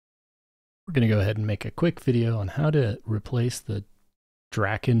We're going to go ahead and make a quick video on how to replace the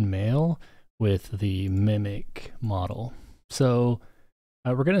Drakkin male with the Mimic model. So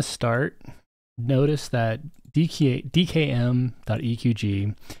we're going to start. Notice that dkm.eqg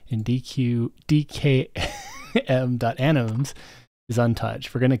and dkm.anims is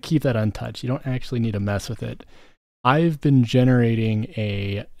untouched. We're going to keep that untouched. You don't actually need to mess with it. I've been generating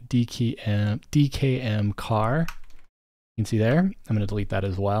a DKM car. You can see there. I'm going to delete that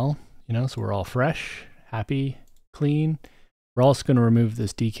as well. So we're all fresh, happy, clean. We're also going to remove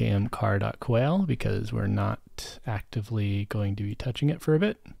this DKM car.quail because we're not actively going to be touching it for a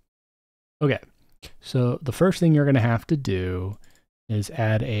bit. Okay, so the first thing you're going to have to do is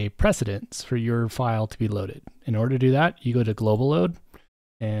add a precedence for your file to be loaded. In order to do that, you go to global load,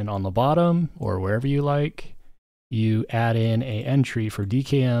 and on the bottom or wherever you like, you add in a entry for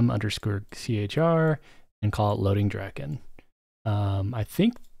dkm_chr and call it loading Drakkin. I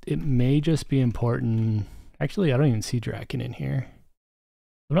think it may just be important. Actually, I don't even see Drakkin in here.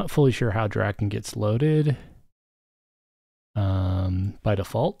 I'm not fully sure how Drakkin gets loaded by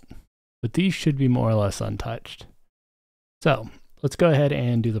default, but these should be more or less untouched. So let's go ahead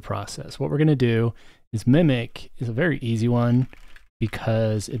and do the process. What we're going to do is Mimic is a very easy one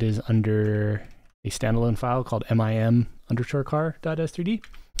because it is under a standalone file called mim_car.s3d.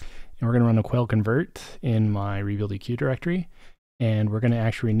 And we're going to run a Quail convert in my rebuild EQ directory. And we're going to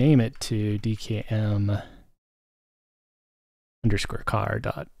actually rename it to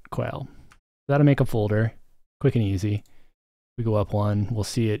dkm_car.quail. That'll make a folder, quick and easy. We go up one, we'll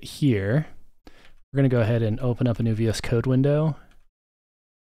see it here. We're going to go ahead and open up a new VS Code window,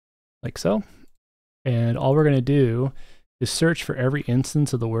 like so. And all we're going to do is search for every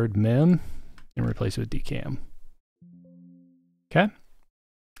instance of the word mim and replace it with dkm. Okay.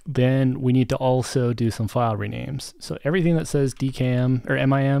 Then we need to also do some file renames. So everything that says dkm or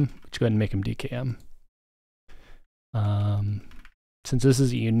mim, let's go ahead and make them dkm. Since this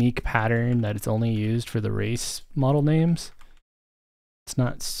is a unique pattern that it's only used for the race model names, it's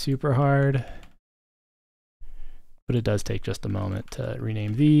not super hard, but it does take just a moment to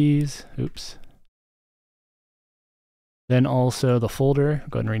rename these. Oops. Then also the folder,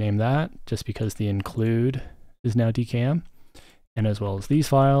 go ahead and rename that just because the include is now dkm. And as well as these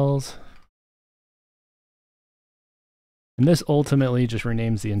files. And this ultimately just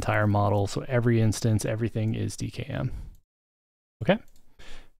renames the entire model, so every instance, everything is dkm. Okay,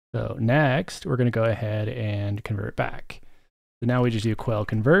 so next we're going to go ahead and convert back. So now we just do quail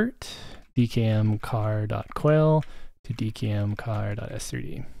convert dkm car.quail to dkm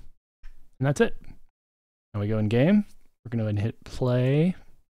car.s3d. And that's it. Now we go in game. We're going to go ahead and hit play.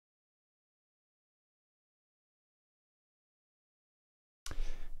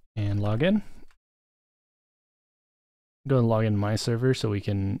 And log in. Go and log in my server so we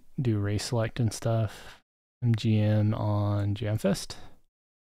can do race select and stuff. MGM on Jamfest.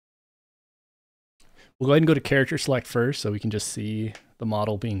 We'll go ahead and go to character select first so we can just see the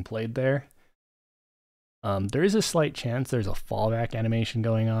model being played there. There is a slight chance there's a fallback animation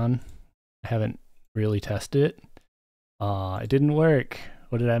going on. I haven't really tested it. It didn't work.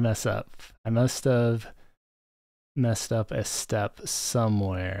 What did I mess up? I must have messed up a step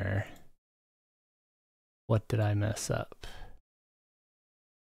somewhere. What did I mess up?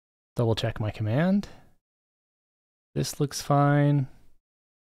 Double check my command. This looks fine.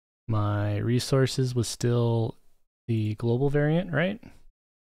 My resources was still the global variant, right?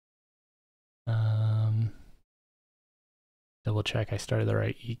 Double check I started the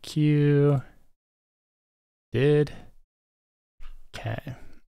right EQ. Did. Okay.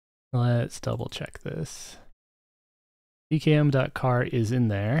 Let's double check this. dkm.car is in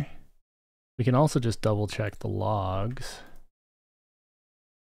there. We can also just double check the logs.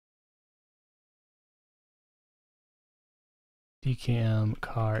 DKM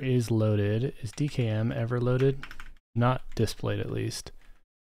car is loaded. Is DKM ever loaded? Not displayed at least.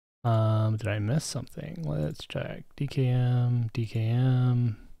 Did I miss something? Let's check.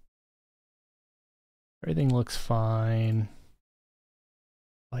 DKM. Everything looks fine.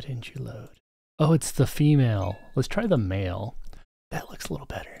 Why didn't you load? Oh, it's the female. Let's try the male. That looks a little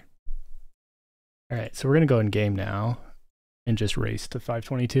better. All right, so we're going to go in game now and just race to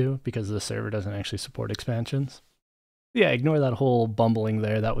 522 because the server doesn't actually support expansions. Yeah, ignore that whole bumbling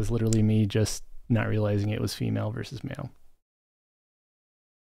there. That was literally me just not realizing it was female versus male.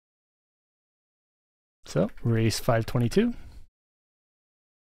 So, race 522.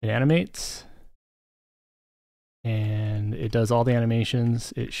 It animates. And it does all the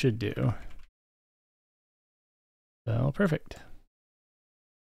animations it should do. So, perfect.